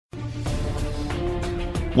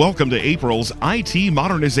Welcome to April's IT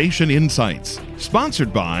Modernization Insights,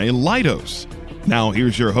 sponsored by Leidos. Now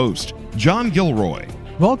here's your host, John Gilroy.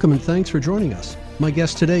 Welcome and thanks for joining us. My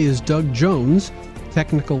guest today is Doug Jones,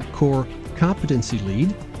 Technical Core Competency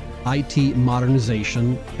Lead, IT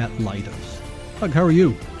Modernization at Leidos. Doug, how are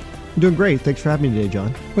you? I'm doing great. Thanks for having me today,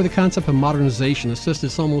 John. Well, the concept of modernization,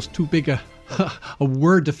 it's almost too big a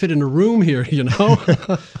word to fit in a room here, you know?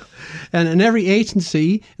 and every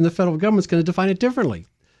agency in the federal government is going to define it differently.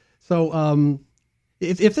 So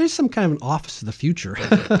if there's some kind of an office of the future,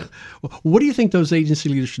 what do you think those agency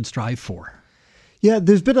leaders should strive for? Yeah,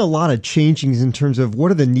 there's been a lot of changings in terms of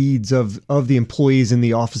what are the needs of the employees in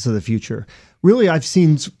the office of the future. Really, I've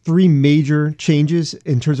seen three major changes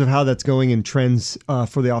in terms of how that's going in trends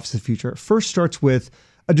for the office of the future. First starts with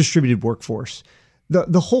a distributed workforce.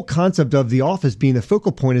 The whole concept of the office being the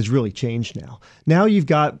focal point has really changed now. Now you've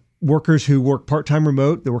got workers who work part-time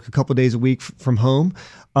remote, they work a couple of days a week from home.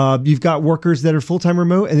 You've got workers that are full-time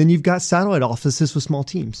remote, and then you've got satellite offices with small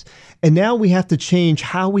teams. And now we have to change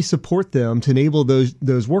how we support them to enable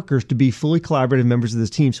those workers to be fully collaborative members of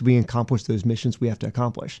this team so we can accomplish those missions we have to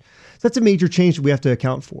accomplish. So that's a major change that we have to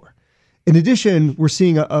account for. In addition, we're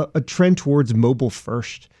seeing a trend towards mobile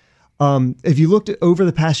first. If you looked over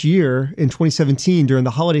the past year, in 2017, during the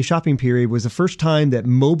holiday shopping period, was the first time that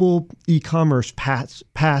mobile e-commerce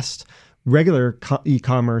passed regular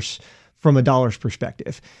e-commerce from a dollar's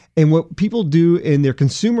perspective. And what people do in their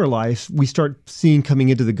consumer life, we start seeing coming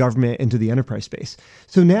into the government, into the enterprise space.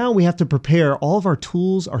 So now we have to prepare all of our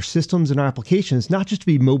tools, our systems, and our applications, not just to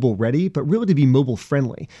be mobile ready, but really to be mobile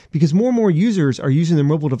friendly, because more and more users are using their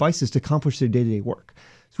mobile devices to accomplish their day-to-day work.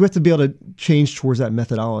 So we have to be able to change towards that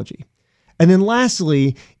methodology. And then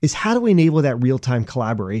lastly is how do we enable that real-time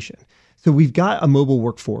collaboration? So we've got a mobile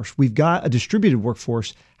workforce. We've got a distributed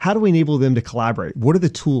workforce. How do we enable them to collaborate? What are the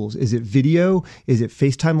tools? Is it video? Is it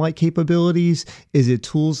FaceTime-like capabilities? Is it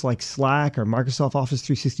tools like Slack or Microsoft Office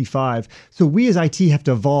 365? So we as IT have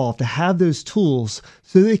to evolve to have those tools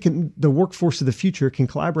so the workforce of the future can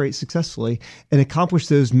collaborate successfully and accomplish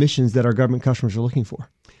those missions that our government customers are looking for.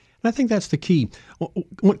 And I think that's the key.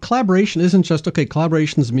 Collaboration isn't just,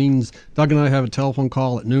 collaborations means Doug and I have a telephone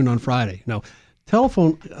call at noon on Friday. No,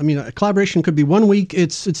 collaboration could be one week,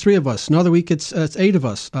 it's three of us. Another week, it's eight of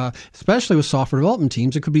us. Especially with software development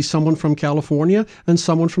teams, it could be someone from California and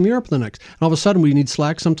someone from Europe the next. And all of a sudden, we need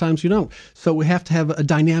Slack. Sometimes you don't. So we have to have a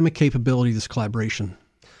dynamic capability, this collaboration.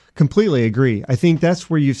 Completely agree. I think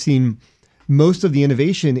that's where you've seen most of the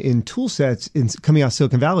innovation in tool sets coming out of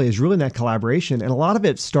Silicon Valley is really in that collaboration. And a lot of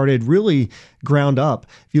it started really ground up.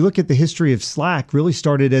 If you look at the history of Slack, really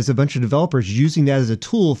started as a bunch of developers using that as a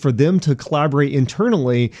tool for them to collaborate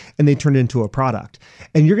internally, and they turned it into a product.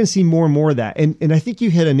 And you're going to see more and more of that. And I think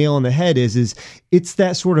you hit a nail on the head is it's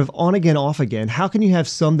that sort of on again, off again. How can you have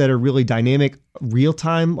some that are really dynamic, real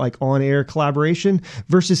time, like on air collaboration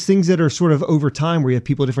versus things that are sort of over time where you have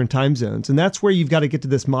people in different time zones? And that's where you've got to get to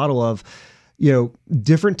this model of,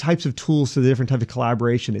 different types of tools for the different type of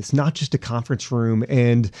collaboration. It's not just a conference room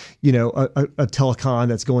and, a telecon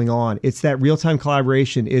that's going on. It's that real-time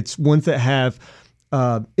collaboration. It's ones that have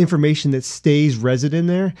information that stays resident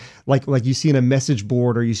there, like you see in a message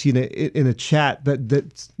board or you see in a chat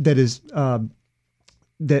that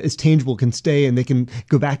is tangible, can stay, and they can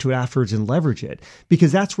go back to it afterwards and leverage it.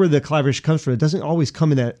 Because that's where the collaboration comes from. It doesn't always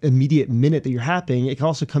come in that immediate minute that you're happening. It can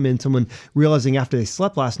also come in someone realizing after they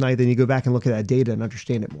slept last night, then you go back and look at that data and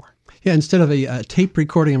understand it more. Yeah, instead of a tape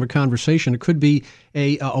recording of a conversation, it could be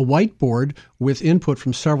a whiteboard with input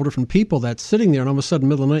from several different people that's sitting there, and all of a sudden,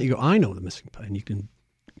 middle of the night, you go, I know the missing part, and you can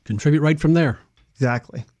contribute right from there.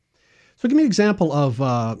 Exactly. So give me an example of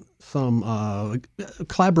some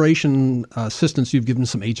collaboration assistance you've given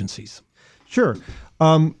some agencies. Sure.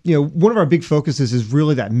 One of our big focuses is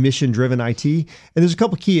really that mission-driven IT. And there's a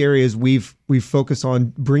couple key areas we've focused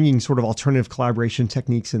on bringing sort of alternative collaboration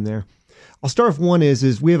techniques in there. I'll start with one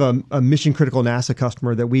is we have a mission-critical NASA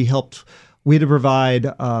customer that we had to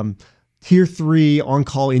provide Tier 3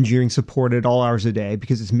 on-call engineering support at all hours a day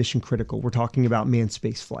because it's mission-critical. We're talking about manned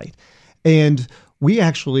space flight. And we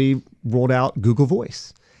actually rolled out Google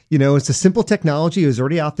Voice. It's a simple technology. It was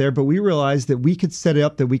already out there, but we realized that we could set it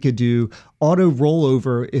up that we could do auto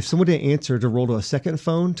rollover. If someone didn't answer, to roll to a second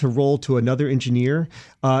phone, to roll to another engineer,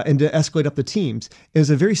 and to escalate up the teams. It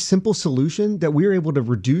was a very simple solution that we were able to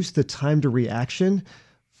reduce the time to reaction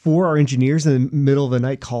for our engineers in the middle of the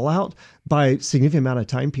night call out by a significant amount of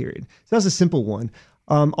time period. So that was a simple one.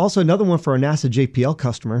 Also, another one for our NASA JPL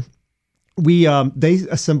customer. they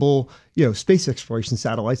assemble space exploration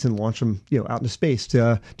satellites and launch them out into space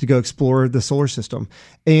to go explore the solar system.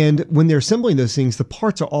 And when they're assembling those things, the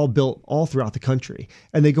parts are all built all throughout the country,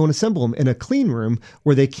 and they go and assemble them in a clean room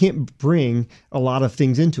where they can't bring a lot of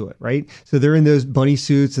things into it, right? So they're in those bunny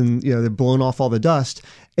suits, and they're blowing off all the dust.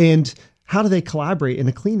 And how do they collaborate in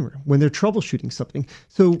a clean room when they're troubleshooting something?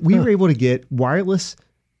 So we were able to get wireless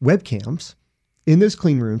webcams in those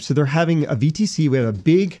clean rooms. So they're having a VTC. We have a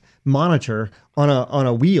big monitor on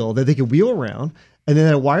a wheel that they could wheel around, and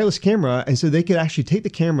then a wireless camera. And so they could actually take the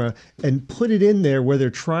camera and put it in there where they're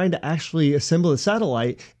trying to actually assemble the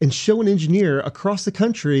satellite and show an engineer across the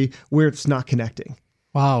country where it's not connecting.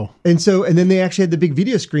 Wow. And then they actually had the big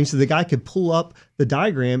video screen so the guy could pull up the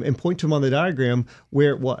diagram and point to him on the diagram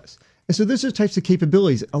where it was. And so those are the types of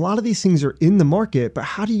capabilities. A lot of these things are in the market, but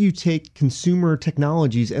how do you take consumer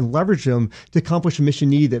technologies and leverage them to accomplish a mission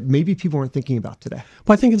need that maybe people aren't thinking about today?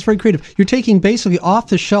 Well, I think it's very creative. You're taking basically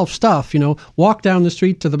off-the-shelf stuff, walk down the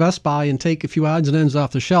street to the Best Buy and take a few odds and ends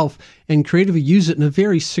off the shelf and creatively use it in a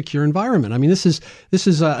very secure environment. I mean, this is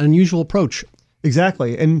an unusual approach.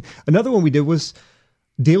 Exactly. And another one we did was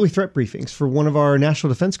daily threat briefings for one of our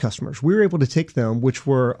national defense customers. We were able to take them, which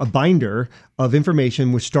were a binder of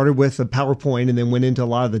information, which started with a PowerPoint and then went into a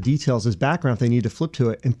lot of the details as background if they needed to flip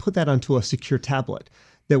to it, and put that onto a secure tablet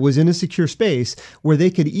that was in a secure space where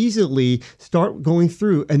they could easily start going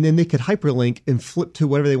through, and then they could hyperlink and flip to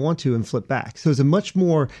whatever they want to and flip back. So it's a much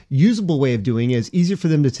more usable way of doing it. It's easier for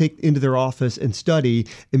them to take into their office and study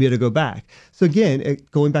and be able to go back. So again,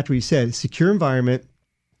 going back to what you said, secure environment,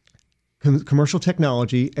 commercial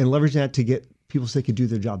technology, and leverage that to get people so they could do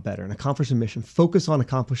their job better and accomplish a mission. Focus on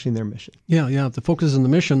accomplishing their mission. Yeah. If the focus is on the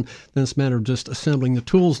mission, then it's a matter of just assembling the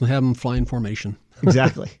tools and have them fly in formation.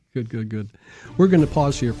 Exactly. Good. We're going to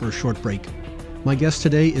pause here for a short break. My guest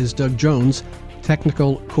today is Doug Jones,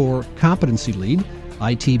 Technical Core Competency Lead,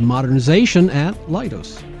 IT Modernization at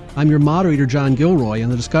Leidos. I'm your moderator, John Gilroy,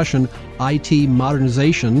 and the discussion, IT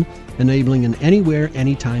Modernization, Enabling an Anywhere,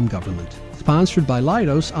 Anytime Government. Sponsored by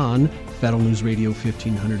Leidos on Federal News Radio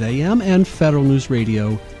 1500 AM and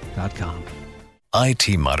federalnewsradio.com.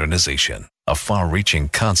 IT modernization, a far-reaching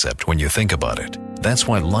concept when you think about it. That's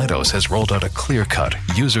why Leidos has rolled out a clear-cut,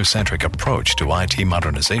 user-centric approach to IT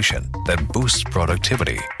modernization that boosts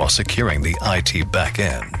productivity while securing the IT back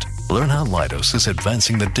end. Learn how Leidos is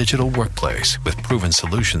advancing the digital workplace with proven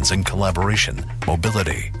solutions in collaboration,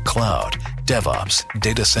 mobility, cloud, DevOps,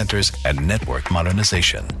 data centers, and network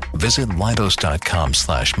modernization. Visit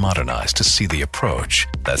leidos.com/modernize to see the approach.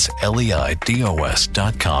 That's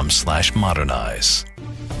leidos.com/modernize.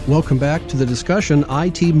 Welcome back to the discussion,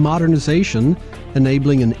 IT Modernization,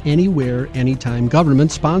 Enabling an Anywhere, Anytime Government,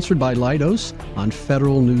 sponsored by Leidos on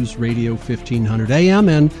Federal News Radio 1500 AM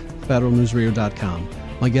and federalnewsradio.com.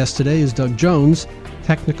 My guest today is Doug Jones,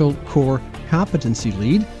 Technical Core Competency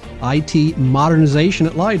Lead, IT Modernization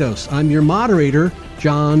at Leidos. I'm your moderator,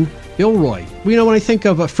 John Gilroy. When I think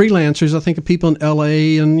of freelancers, I think of people in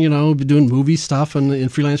LA and, doing movie stuff and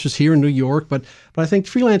freelancers here in New York. But I think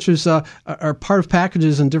freelancers are part of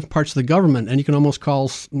packages in different parts of the government, and you can almost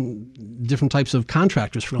call different types of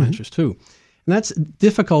contractors freelancers too. And that's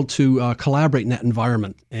difficult to collaborate in that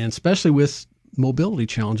environment, and especially with mobility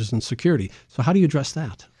challenges and security. So how do you address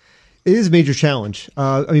that? It is a major challenge.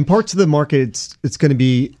 Parts of the market, it's going to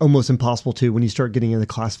be almost impossible to when you start getting in the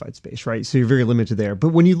classified space, right? So you're very limited there.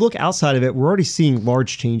 But when you look outside of it, we're already seeing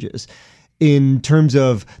large changes in terms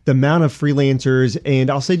of the amount of freelancers and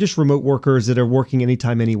I'll say just remote workers that are working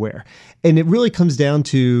anytime, anywhere. And it really comes down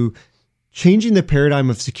to changing the paradigm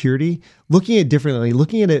of security, looking at it differently,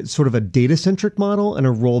 looking at it sort of a data-centric model and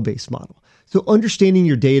a role-based model. So understanding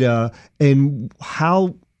your data and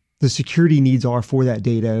how the security needs are for that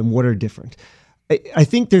data and what are different. I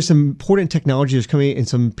think there's some important technology that's coming and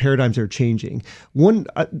some paradigms that are changing. One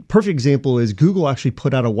perfect example is Google actually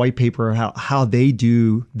put out a white paper how they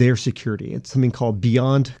do their security. It's something called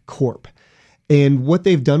Beyond Corp. And what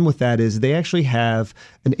they've done with that is they actually have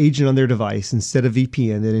an agent on their device instead of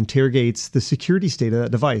VPN that interrogates the security state of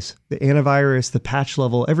that device, the antivirus, the patch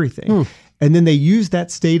level, everything. And then they use that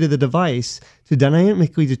state of the device to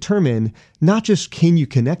dynamically determine not just can you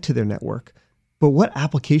connect to their network, but what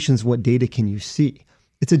applications, what data can you see?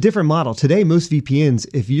 It's a different model. Today, most VPNs,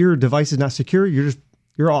 if your device is not secure,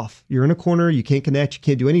 you're off. You're in a corner, you can't connect, you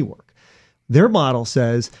can't do any work. Their model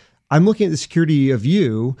says, I'm looking at the security of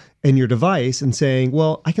you and your device and saying,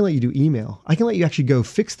 well, I can let you do email. I can let you actually go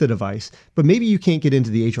fix the device, but maybe you can't get into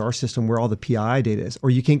the HR system where all the PII data is,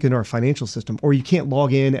 or you can't get into our financial system, or you can't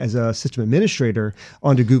log in as a system administrator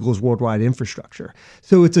onto Google's worldwide infrastructure.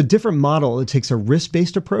 So it's a different model. It takes a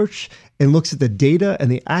risk-based approach and looks at the data and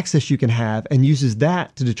the access you can have and uses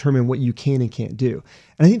that to determine what you can and can't do.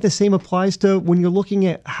 And I think the same applies to when you're looking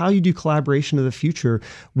at how you do collaboration of the future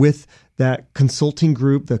with that consulting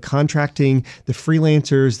group, the contracting, the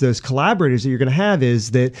freelancers, those collaborators that you're going to have,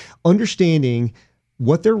 is that understanding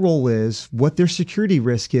what their role is, what their security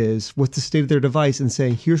risk is, what's the state of their device, and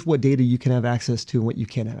saying, here's what data you can have access to and what you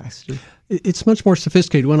can't have access to. It's much more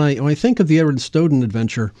sophisticated. When I think of the Edward Snowden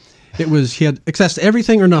adventure, it was he had access to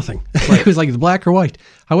everything or nothing. Right. It was like black or white.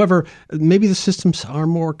 However, maybe the systems are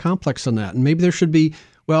more complex than that, and maybe there should be.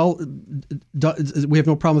 Well, we have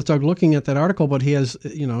no problem with Doug looking at that article, but he has,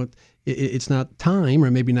 it's not time,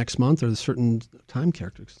 or maybe next month, or there's certain time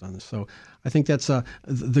characteristics on this. So I think that's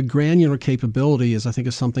the granular capability is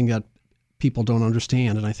something that people don't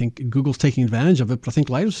understand, and I think Google's taking advantage of it, but I think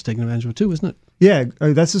Leidos is taking advantage of it too, isn't it? Yeah,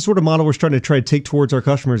 that's the sort of model we're trying to take towards our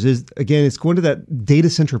customers is, again, it's going to that data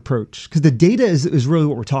center approach, because the data is really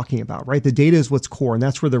what we're talking about, right? The data is what's core, and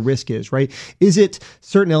that's where the risk is, right? Is it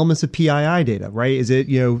certain elements of PII data, right? Is it,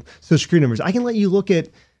 social security numbers? I can let you look at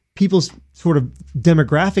people's sort of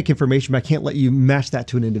demographic information, but I can't let you match that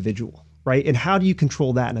to an individual, right? And how do you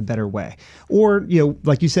control that in a better way? Or,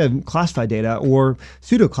 like you said, classified data or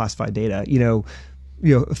pseudo-classified data,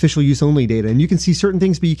 official use only data. And you can see certain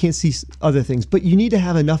things, but you can't see other things. But you need to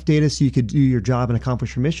have enough data so you could do your job and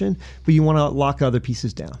accomplish your mission, but you want to lock other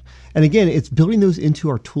pieces down. And again, it's building those into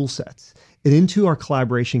our tool sets and into our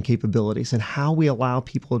collaboration capabilities and how we allow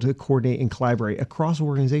people to coordinate and collaborate across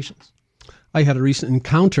organizations. I had a recent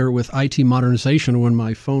encounter with IT modernization when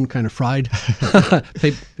my phone kind of fried,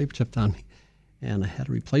 paper chipped on me, and I had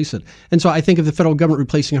to replace it. And so I think of the federal government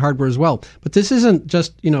replacing hardware as well. But this isn't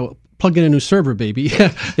just, plug in a new server, baby.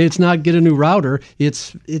 It's not get a new router.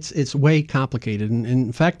 It's way complicated, and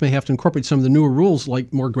in fact may have to incorporate some of the newer rules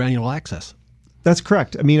like more granular access. That's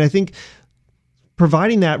correct. I mean, I think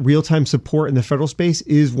providing that real-time support in the federal space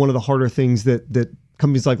is one of the harder things that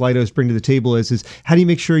companies like Leidos bring to the table is how do you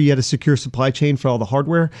make sure you have a secure supply chain for all the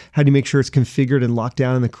hardware? How do you make sure it's configured and locked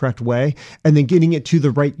down in the correct way? And then getting it to the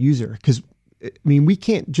right user. Because, we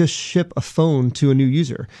can't just ship a phone to a new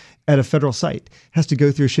user at a federal site. It has to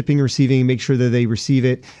go through shipping and receiving, make sure that they receive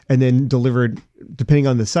it, and then delivered, depending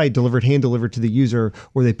on the site, hand delivered to the user,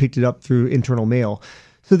 or they picked it up through internal mail.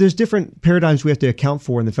 So there's different paradigms we have to account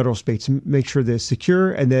for in the federal space to make sure that it's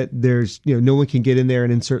secure and that there's, no one can get in there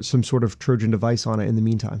and insert some sort of Trojan device on it in the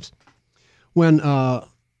meantime. When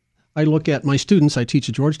I look at my students, I teach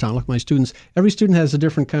at Georgetown, look at my students, every student has a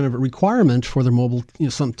different kind of requirement for their mobile,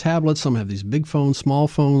 some tablets, some have these big phones, small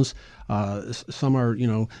phones, some are,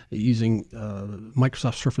 using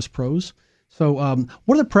Microsoft Surface Pros. So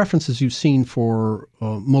what are the preferences you've seen for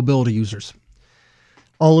mobility users?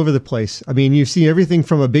 All over the place. I mean, you see everything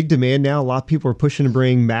from a big demand now. A lot of people are pushing to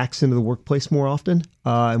bring Macs into the workplace more often,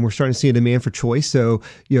 and we're starting to see a demand for choice. So,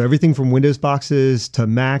 everything from Windows boxes to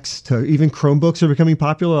Macs to even Chromebooks are becoming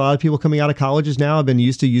popular. A lot of people coming out of colleges now have been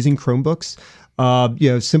used to using Chromebooks.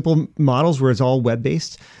 Simple models where it's all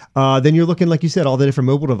web-based. Then you're looking, like you said, all the different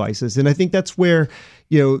mobile devices. And I think that's where,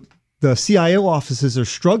 the CIO offices are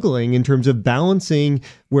struggling in terms of balancing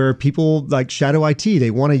where people like shadow IT, they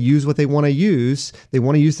want to use what they want to use. They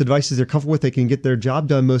want to use the devices they're comfortable with, they can get their job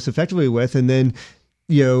done most effectively with. And then,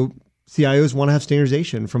 CIOs want to have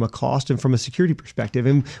standardization from a cost and from a security perspective.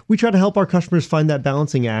 And we try to help our customers find that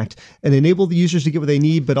balancing act and enable the users to get what they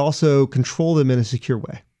need, but also control them in a secure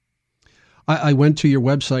way. I went to your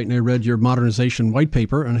website and I read your modernization white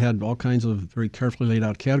paper and had all kinds of very carefully laid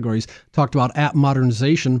out categories, talked about app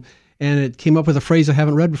modernization. And it came up with a phrase I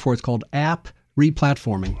haven't read before. It's called app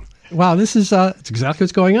replatforming. Wow, this is it's exactly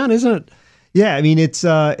what's going on, isn't it? Yeah, I mean, it's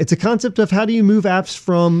a concept of how do you move apps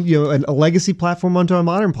from a legacy platform onto a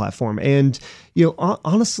modern platform. And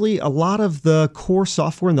honestly, a lot of the core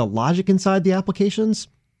software and the logic inside the applications,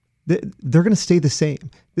 they're going to stay the same.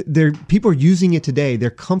 People are using it today. They're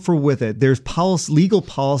comfortable with it. There's legal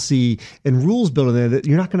policy and rules built in there that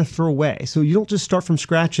you're not going to throw away. So you don't just start from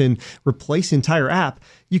scratch and replace the entire app.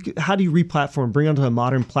 How do you replatform, bring it onto a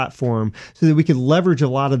modern platform so that we can leverage a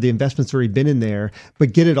lot of the investments already been in there,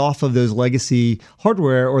 but get it off of those legacy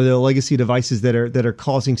hardware or the legacy devices that are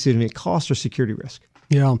causing significant cost or security risk?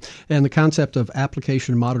 Yeah, and the concept of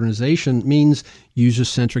application modernization means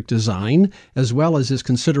user-centric design, as well as this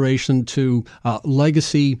consideration to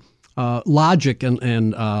legacy logic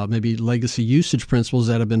and maybe legacy usage principles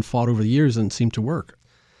that have been fought over the years and seem to work.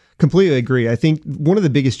 Completely agree. I think one of the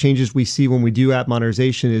biggest changes we see when we do app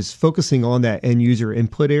modernization is focusing on that end user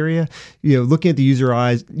input area. Looking at the user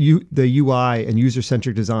eyes, the UI and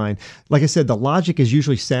user-centric design. Like I said, the logic is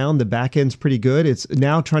usually sound. The back end's pretty good. It's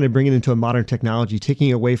now trying to bring it into a modern technology, taking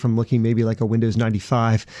it away from looking maybe like a Windows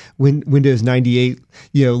 95, Windows 98,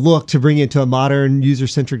 look to bring it to a modern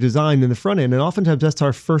user-centric design in the front end. And oftentimes that's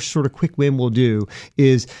our first sort of quick win we'll do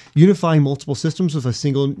is unifying multiple systems with a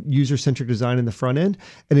single user-centric design in the front end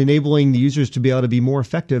and enabling the users to be able to be more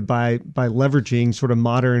effective by leveraging sort of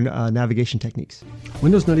modern navigation techniques.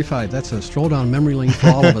 Windows 95, that's a stroll down memory lane for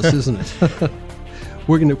all of us, isn't it?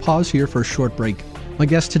 We're going to pause here for a short break. My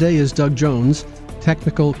guest today is Doug Jones,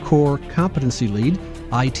 Technical Core Competency Lead,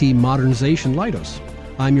 IT Modernization Leidos.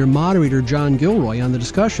 I'm your moderator, John Gilroy, on the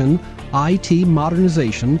discussion, IT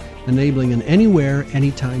Modernization, Enabling an Anywhere,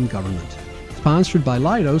 Anytime Government. Sponsored by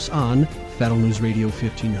Leidos on Federal News Radio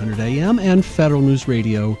 1500 AM and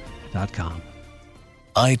federalnewsradio.com.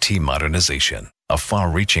 IT modernization, a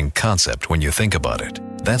far-reaching concept when you think about it.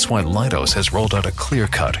 That's why Leidos has rolled out a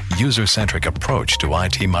clear-cut, user-centric approach to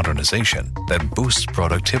IT modernization that boosts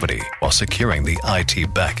productivity while securing the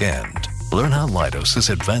IT back end. Learn how Leidos is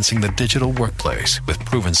advancing the digital workplace with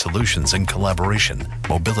proven solutions in collaboration,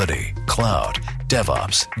 mobility, cloud,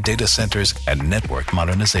 DevOps, data centers, and network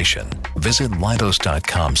modernization. Visit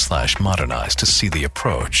leidos.com/modernize to see the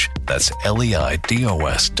approach. That's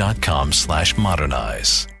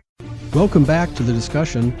leidos.com/modernize. Welcome back to the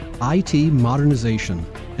discussion, IT Modernization,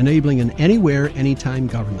 Enabling an Anywhere, Anytime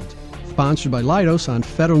Government. Sponsored by Leidos on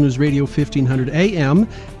Federal News Radio 1500 AM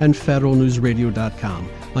and federalnewsradio.com.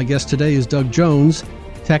 My guest today is Doug Jones,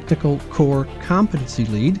 Technical Core Competency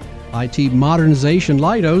Lead, IT Modernization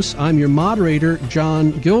Leidos. I'm your moderator,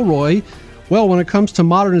 John Gilroy. Well, when it comes to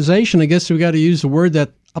modernization, I guess we got to use the word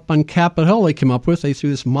that up on Capitol Hill they came up with. They threw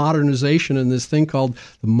this modernization in this thing called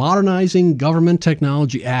the Modernizing Government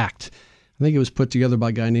Technology Act. I think it was put together by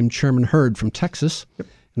a guy named Chairman Hurd from Texas. Yep.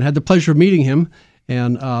 And I had the pleasure of meeting him.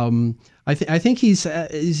 And I think he's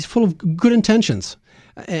full of good intentions.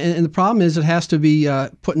 And the problem is it has to be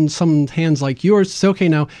put in some hands like yours to say, okay,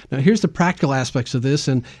 now here's the practical aspects of this.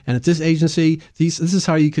 And at this agency, this is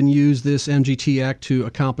how you can use this MGT Act to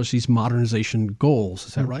accomplish these modernization goals.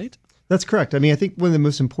 Is that right? That's correct. I mean, I think one of the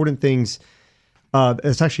most important things,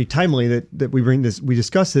 it's actually timely that we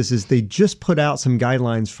discuss this, is they just put out some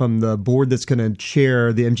guidelines from the board that's going to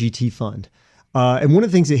chair the MGT fund. And one of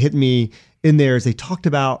the things that hit me in there is they talked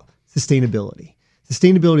about sustainability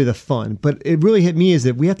of the fund. But it really hit me is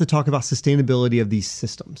that we have to talk about sustainability of these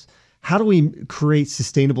systems. How do we create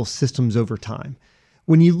sustainable systems over time?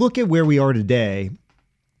 When you look at where we are today,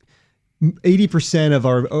 80% of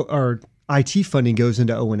our IT funding goes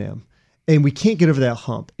into O&M. And we can't get over that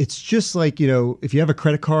hump. It's just like, if you have a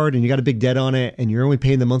credit card and you got a big debt on it and you're only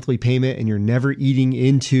paying the monthly payment and you're never eating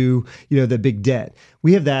into, the big debt.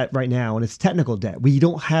 We have that right now, and it's technical debt. We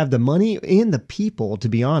don't have the money and the people, to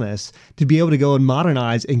be honest, to be able to go and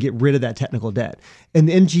modernize and get rid of that technical debt. And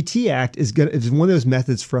the MGT Act is one of those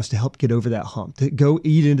methods for us to help get over that hump, to go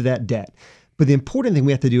eat into that debt. But the important thing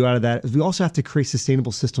we have to do out of that is we also have to create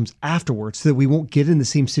sustainable systems afterwards so that we won't get in the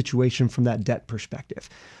same situation from that debt perspective.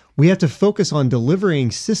 We have to focus on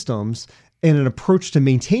delivering systems and an approach to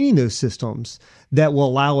maintaining those systems that will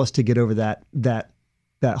allow us to get over that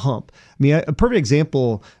hump. I mean, a perfect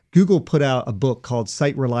example, Google put out a book called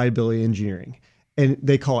Site Reliability Engineering, and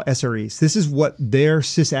they call it SREs. This is what their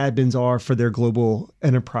sysadmins are for their global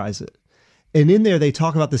enterprise. And in there, they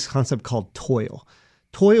talk about this concept called toil.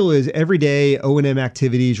 Toil is everyday O&M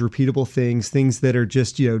activities, repeatable things that are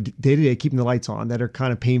just, day-to-day keeping the lights on, that are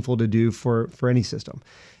kind of painful to do for any system.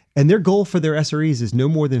 And their goal for their SREs is no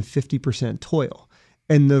more than 50% toil.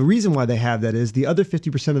 And the reason why they have that is the other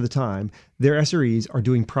 50% of the time, their SREs are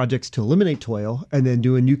doing projects to eliminate toil and then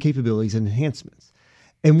doing new capabilities and enhancements.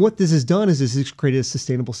 And what this has done is this has created a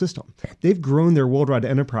sustainable system. They've grown their worldwide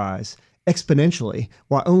enterprise exponentially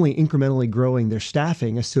while only incrementally growing their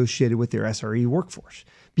staffing associated with their SRE workforce,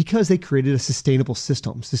 because they created a sustainable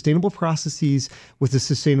system, sustainable processes with a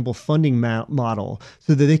sustainable funding model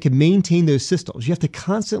so that they can maintain those systems. You have to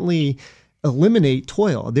constantly eliminate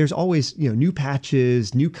toil. There's always, new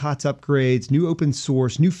patches, new COTS upgrades, new open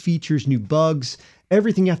source, new features, new bugs,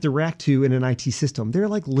 everything you have to react to in an IT system. They're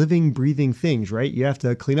like living, breathing things, right? You have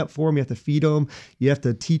to clean up for them. You have to feed them. You have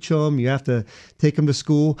to teach them. You have to take them to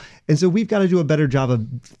school. And so we've got to do a better job of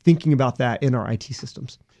thinking about that in our IT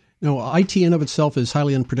systems. No, IT in of itself is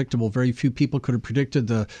highly unpredictable. Very few people could have predicted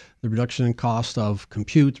the reduction in cost of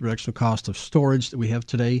compute, the reduction in cost of storage that we have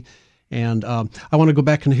today. And I want to go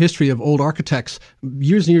back in the history of old architects.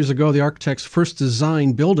 Years and years ago, the architects first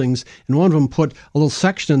designed buildings, and one of them put a little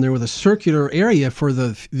section in there with a circular area for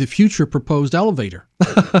the future proposed elevator.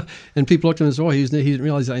 And people looked at him and said, he didn't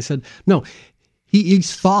realize that. I said, no, he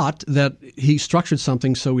thought that he structured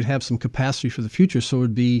something so we'd have some capacity for the future, so it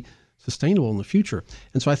would be sustainable in the future.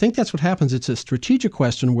 And so I think that's what happens. It's a strategic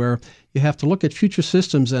question where you have to look at future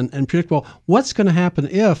systems and predict, well, what's going to happen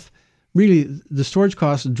if really the storage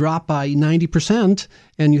costs drop by 90%,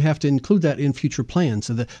 and you have to include that in future plans.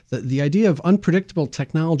 So the idea of unpredictable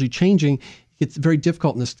technology changing gets very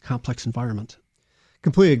difficult in this complex environment.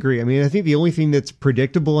 Completely agree. I mean, I think the only thing that's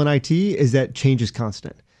predictable in IT is that change is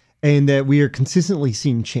constant and that we are consistently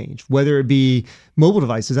seeing change, whether it be mobile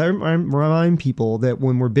devices. I remind people that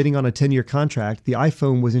when we're bidding on a 10-year contract, the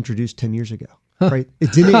iPhone was introduced 10 years ago. Right.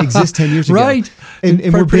 It didn't exist 10 years ago. Right. And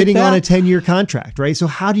we're bidding on a 10-year contract, right? So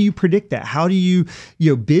how do you predict that? How do you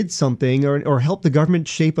bid something or help the government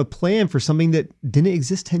shape a plan for something that didn't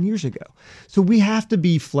exist 10 years ago? So we have to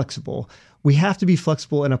be flexible. We have to be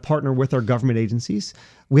flexible and a partner with our government agencies.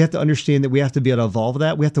 We have to understand that we have to be able to evolve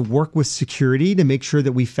that. We have to work with security to make sure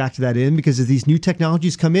that we factor that in, because as these new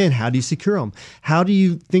technologies come in, how do you secure them? How do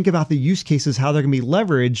you think about the use cases, how they're going to be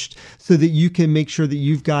leveraged so that you can make sure that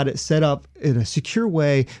you've got it set up in a secure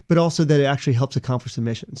way, but also that it actually helps accomplish the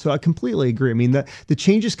mission? So I completely agree. I mean, the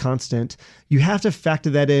change is constant. You have to factor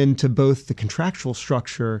that into both the contractual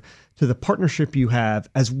structure, to the partnership you have,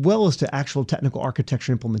 as well as to actual technical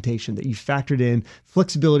architecture implementation, that you factored in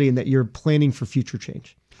flexibility and that you're planning for future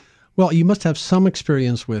change. Well, you must have some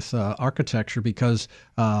experience with architecture, because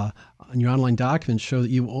on your online documents show that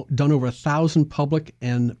you've done over 1,000 public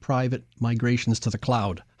and private migrations to the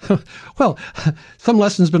cloud. Well, some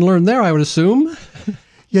lessons been learned there, I would assume.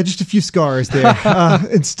 Yeah, just a few scars there,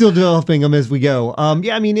 and still developing them as we go.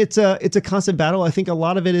 Yeah, I mean, it's a constant battle. I think a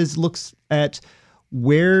lot of it looks at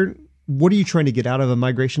what are you trying to get out of a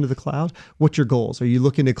migration to the cloud? What's your goals? Are you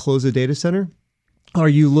looking to close a data center? Are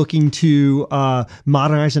you looking to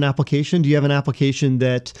modernize an application? Do you have an application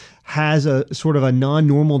that has a sort of a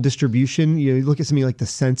non-normal distribution? You look at something like the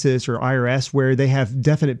census or IRS, where they have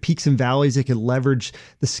definite peaks and valleys that can leverage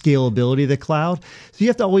the scalability of the cloud. So you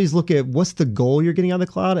have to always look at what's the goal you're getting on the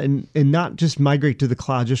cloud, and not just migrate to the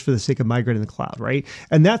cloud just for the sake of migrating to the cloud, right?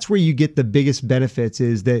 And that's where you get the biggest benefits,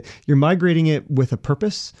 is that you're migrating it with a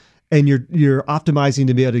purpose, and you're optimizing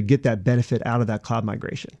to be able to get that benefit out of that cloud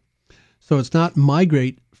migration. So it's not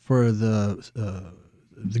migrate for the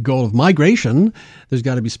goal of migration. There's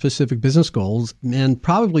got to be specific business goals and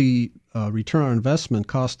probably return on investment,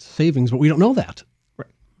 cost savings, but we don't know that. Right.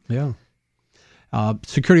 Yeah.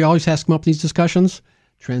 Security always has to come up in these discussions.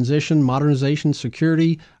 Transition, modernization,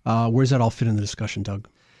 security. Where does that all fit in the discussion, Doug?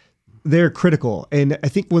 They're critical. And I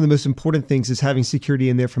think one of the most important things is having security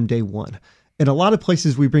in there from day one. In a lot of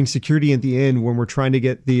places, we bring security at the end when we're trying to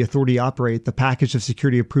get the authority to operate, the package of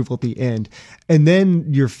security approval at the end. And then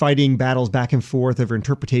you're fighting battles back and forth over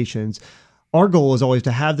interpretations. Our goal is always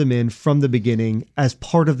to have them in from the beginning as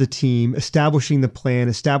part of the team, establishing the plan,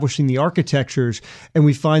 establishing the architectures, and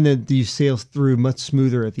we find that these sails through much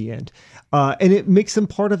smoother at the end. And it makes them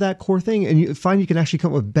part of that core thing, and you find you can actually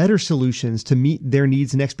come up with better solutions to meet their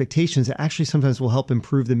needs and expectations that actually sometimes will help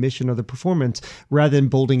improve the mission or the performance rather than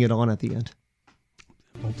bolting it on at the end.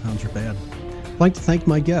 Old towns are bad. I'd like to thank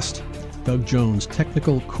my guest, Doug Jones,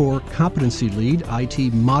 Technical Core Competency Lead,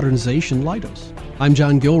 IT Modernization, Leidos. I'm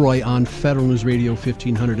John Gilroy on Federal News Radio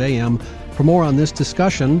 1500 AM. For more on this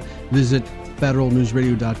discussion, visit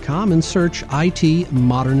federalnewsradio.com and search IT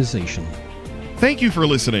Modernization. Thank you for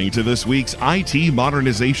listening to this week's IT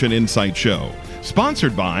Modernization Insight Show,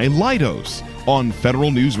 sponsored by Leidos on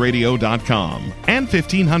federalnewsradio.com and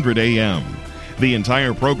 1500 AM. The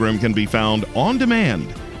entire program can be found on demand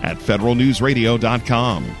at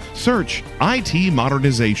federalnewsradio.com. Search IT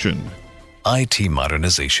Modernization. IT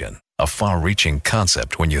modernization, a far-reaching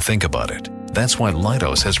concept when you think about it. That's why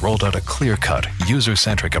Leidos has rolled out a clear-cut,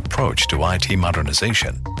 user-centric approach to IT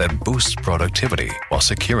modernization that boosts productivity while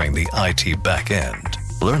securing the IT back end.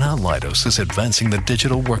 Learn how Leidos is advancing the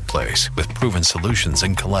digital workplace with proven solutions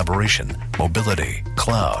in collaboration, mobility,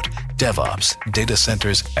 cloud, DevOps, data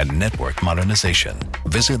centers, and network modernization.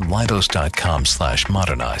 Visit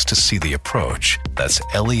leidos.com/modernize to see the approach. That's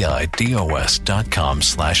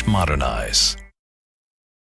leidos.com/modernize.